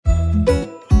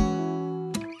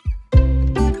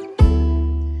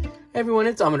everyone,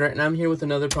 it's Amador, and I'm here with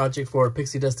another project for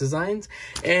Pixi Dust Designs.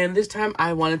 And this time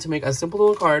I wanted to make a simple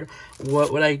little card.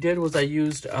 What I did was I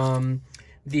used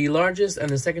the largest and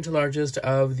the second to largest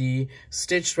of the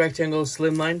stitched rectangle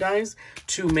slimline dies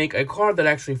to make a card that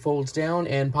actually folds down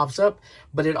and pops up,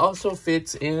 but it also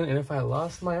fits in, and if I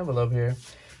lost my envelope here,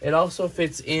 it also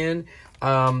fits in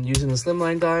using the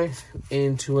slimline die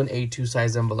into an A2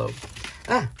 size envelope.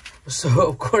 So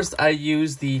of course I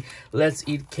use the Let's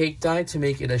Eat Cake die to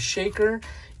make it a shaker,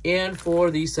 and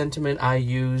for the sentiment I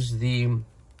use the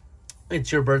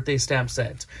It's Your Birthday stamp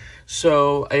set.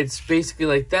 So it's basically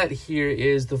like that. Here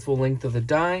is the full length of the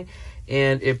die,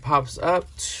 and it pops up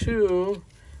to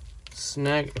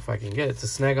snag, if I can get it to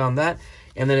snag on that,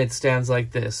 and then it stands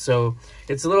like this. So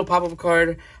it's a little pop-up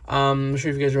card. I'm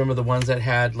sure if you guys remember the ones that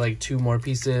had like 2 more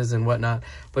pieces and whatnot,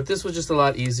 but this was just a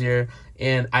lot easier,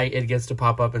 and it gets to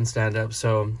pop up and stand up.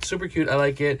 So super cute. I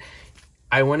like it.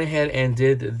 I went ahead and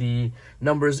did the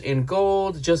numbers in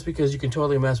gold just because you can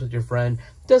totally mess with your friend.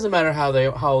 Doesn't matter how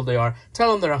old they are.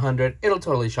 Tell them they're 100. It'll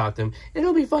totally shock them.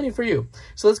 It'll be funny for you.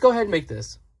 So let's go ahead and make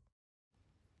this.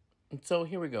 So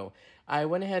here we go. I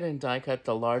went ahead and die cut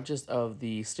the largest of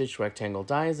the stitched rectangle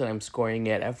dies, and I'm scoring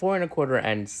it at 4 1/4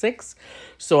 and 6.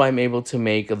 So I'm able to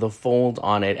make the fold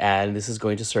on it, and this is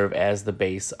going to serve as the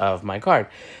base of my card.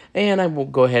 And I will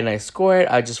go ahead and I score it.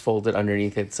 I just fold it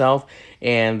underneath itself,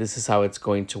 and this is how it's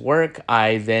going to work.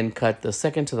 I then cut the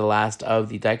second to the last of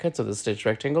the die cuts of the stitched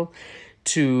rectangle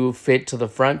to fit to the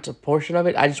front portion of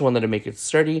it. I just wanted to make it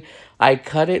sturdy. I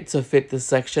cut it to fit the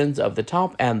sections of the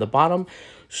top and the bottom,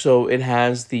 so it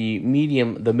has the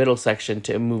middle section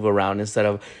to move around instead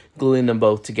of gluing them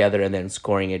both together and then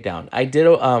scoring it down. I did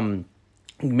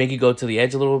make it go to the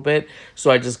edge a little bit,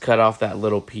 so I just cut off that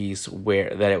little piece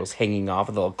that it was hanging off,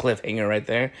 a little cliffhanger right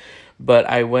there. But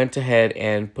I went ahead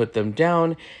and put them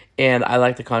down, and I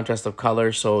like the contrast of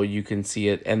color so you can see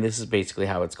it, and this is basically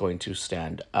how it's going to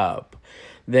stand up.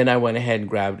 Then I went ahead and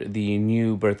grabbed the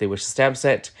new Birthday Wish stamp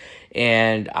set,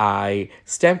 and I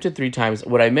stamped it 3 times.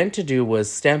 What I meant to do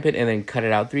was stamp it and then cut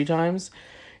it out 3 times,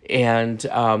 and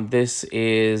this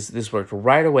worked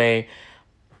right away.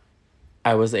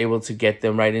 I was able to get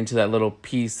them right into that little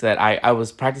piece that I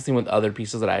was practicing with other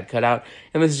pieces that I had cut out,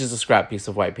 and this is just a scrap piece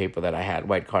of white paper that I had,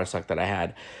 white cardstock that I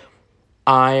had.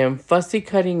 I am fussy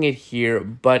cutting it here,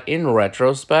 but in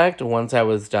retrospect, once I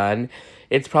was done,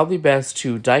 it's probably best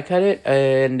to die cut it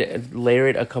and layer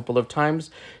it a couple of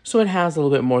times so it has a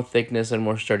little bit more thickness and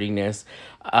more sturdiness.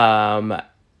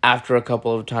 After a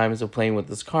couple of times of playing with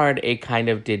this card, it kind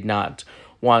of did not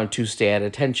want to stay at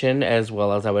attention as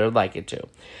well as I would like it to.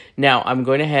 Now, I'm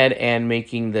going ahead and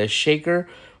making the shaker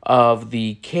of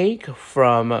the cake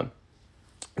from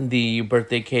the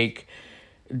birthday cake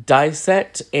die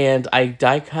set, and I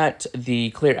die cut the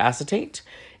clear acetate,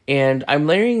 and I'm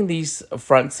layering these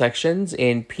front sections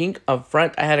in pink up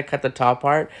front. I had to cut the top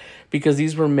part because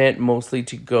these were meant mostly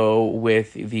to go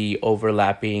with the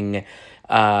overlapping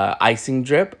icing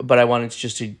drip, but I wanted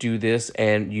just to do this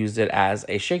and use it as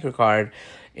a shaker card,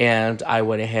 and I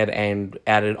went ahead and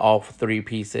added all 3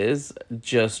 pieces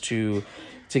just to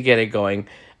get it going,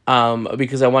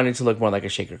 because I wanted it to look more like a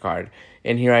shaker card.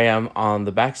 And here I am on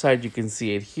the back side. You can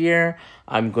see it here.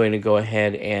 I'm going to go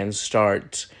ahead and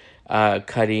start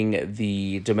cutting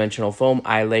the dimensional foam.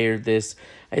 I layered this.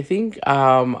 I think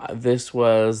this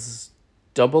was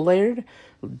double layer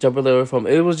foam.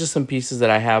 It was just some pieces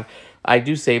that I have. I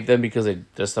do save them because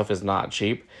this stuff is not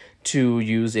cheap to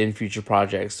use in future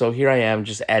projects. So here I am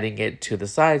just adding it to the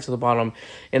sides, to the bottom,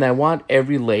 and I want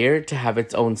every layer to have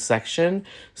its own section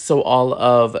so all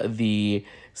of the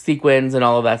sequins and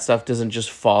all of that stuff doesn't just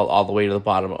fall all the way to the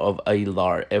bottom of a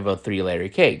 3-layer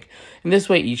cake. And this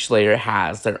way each layer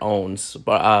has their own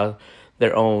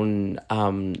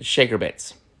shaker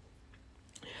bits.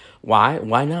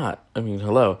 Why not? I mean,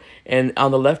 hello. And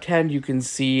on the left hand you can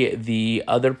see the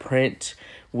other print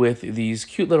with these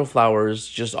cute little flowers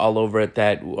just all over it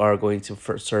that are going to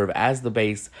serve as the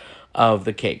base of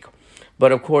the cake.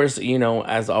 But of course, you know,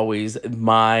 as always,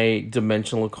 my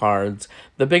dimensional cards,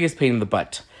 the biggest pain in the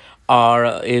butt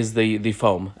is the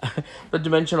foam. The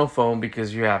dimensional foam,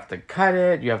 because you have to cut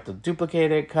it, you have to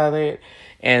duplicate it, cut it,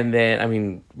 and then, I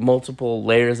mean, multiple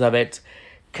layers of it,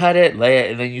 cut it, lay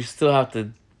it, and then you still have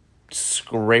to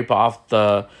scrape off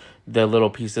the little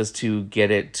pieces to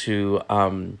get it to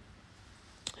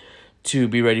to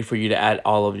be ready for you to add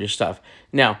all of your stuff.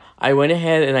 Now, I went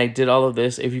ahead and I did all of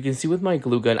this. If you can see with my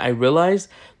glue gun, I realized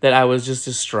that I was just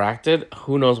distracted.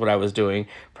 Who knows what I was doing?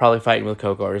 Probably fighting with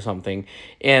Coco or something.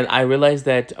 And I realized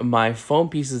that my foam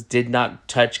pieces did not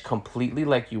touch completely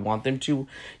like you want them to.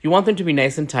 You want them to be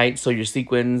nice and tight so your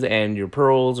sequins and your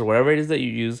pearls or whatever it is that you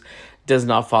use does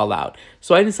not fall out.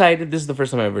 So I decided, this is the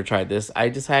first time I ever tried this, I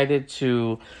decided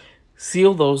to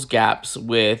seal those gaps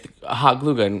with a hot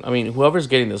glue gun. I mean, whoever's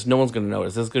getting this, no one's going to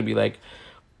notice. This is going to be like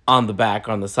on the back,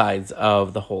 on the sides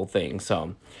of the whole thing.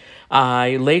 So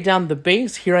I laid down the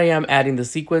base. Here I am adding the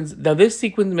sequins. Now this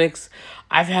sequin mix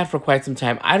I've had for quite some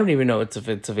time. I don't even know if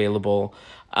it's available.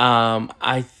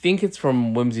 I think it's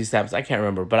from Whimsy Stamps. I can't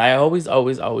remember, but I always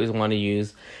want to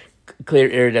use clear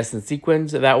iridescent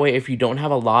sequins. That way, if you don't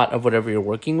have a lot of whatever you're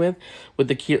working with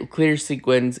the clear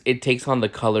sequins, it takes on the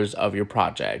colors of your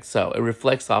project. So it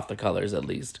reflects off the colors at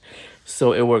least.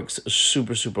 So it works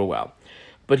super, super well.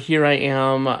 But here I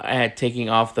am at taking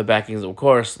off the backings. Of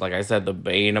course, like I said, the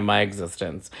bane of my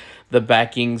existence. The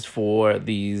backings for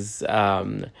these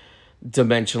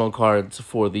dimensional cards,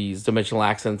 for these dimensional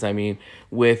accents, I mean,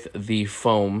 with the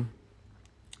foam.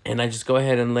 And I just go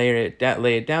ahead and lay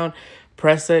it down.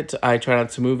 Press it. I try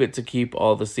not to move it to keep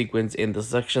all the sequins in the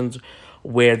sections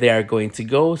where they are going to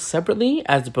go separately,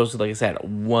 as opposed to, like I said,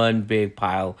 one big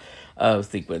pile of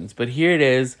sequins. But here it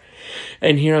is,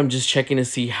 and here I'm just checking to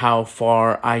see how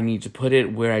far I need to put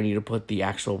it, where I need to put the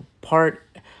actual part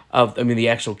of, the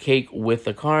actual cake with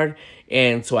the card,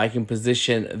 and so I can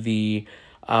position the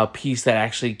piece that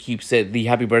actually keeps it, the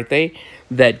happy birthday,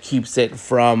 that keeps it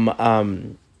from,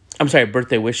 I'm sorry,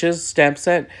 birthday wishes stamped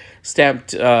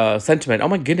sentiment. Oh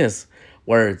my goodness,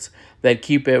 words that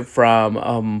keep it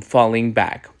from falling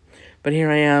back. But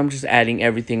here I am just adding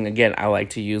everything. Again, I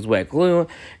like to use wet glue.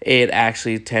 It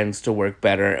actually tends to work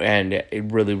better, and it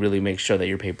really, really makes sure that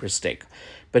your papers stick.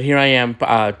 But here I am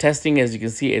testing. As you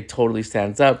can see, it totally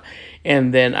stands up.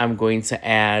 And then I'm going to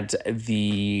add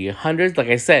the hundreds. Like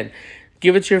I said,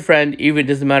 give it to your friend. Even, it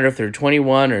doesn't matter if they're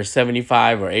 21 or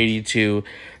 75 or 82.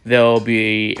 They'll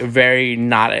be very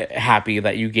not happy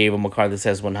that you gave them a card that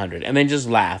says 100. And then just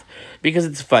laugh, because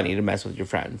it's funny to mess with your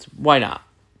friends. Why not?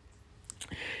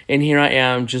 And here I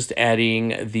am just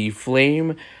adding the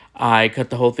flame. I cut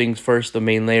the whole thing first. The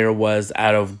main layer was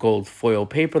out of gold foil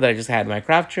paper that I just had in my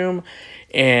craft room.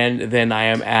 And then I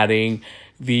am adding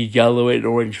the yellow and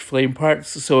orange flame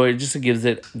parts. So it just give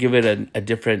it a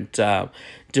different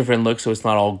look, so it's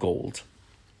not all gold.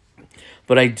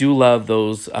 But I do love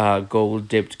those gold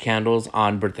dipped candles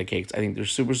on birthday cakes. I think they're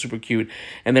super, super cute.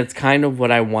 And that's kind of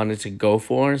what I wanted to go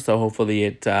for. So hopefully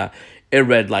it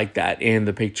read like that in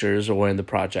the pictures or in the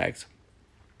project.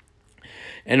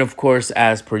 And of course,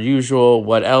 as per usual,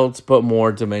 what else? Put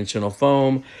more dimensional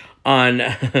foam on,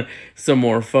 some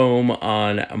more foam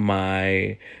on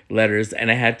my letters.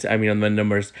 And I had to, on the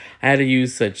numbers, I had to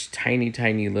use such tiny,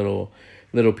 tiny little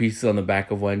pieces on the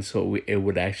back of one so it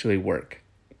would actually work.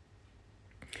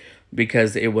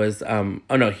 Because it was, oh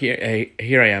no,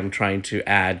 here I am trying to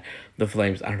add the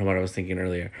flames. I don't know what I was thinking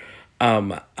earlier.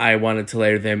 I wanted to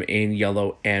layer them in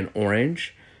yellow and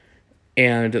orange.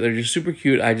 And they're just super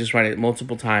cute. I just ran it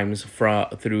multiple times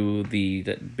through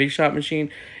the Big Shot machine.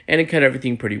 And it cut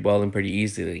everything pretty well and pretty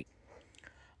easily.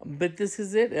 But this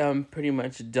is it. I'm pretty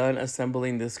much done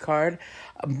assembling this card.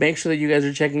 Make sure that you guys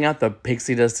are checking out the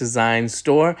Pixi Dust Design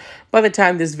store. By the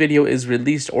time this video is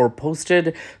released or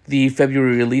posted, the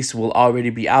February release will already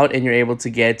be out, and you're able to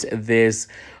get this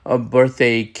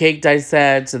birthday cake die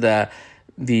set,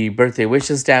 the birthday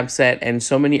wishes stamp set, and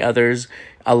so many others,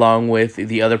 along with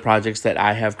the other projects that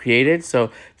I have created.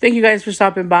 So thank you guys for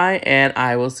stopping by, and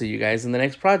I will see you guys in the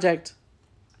next project.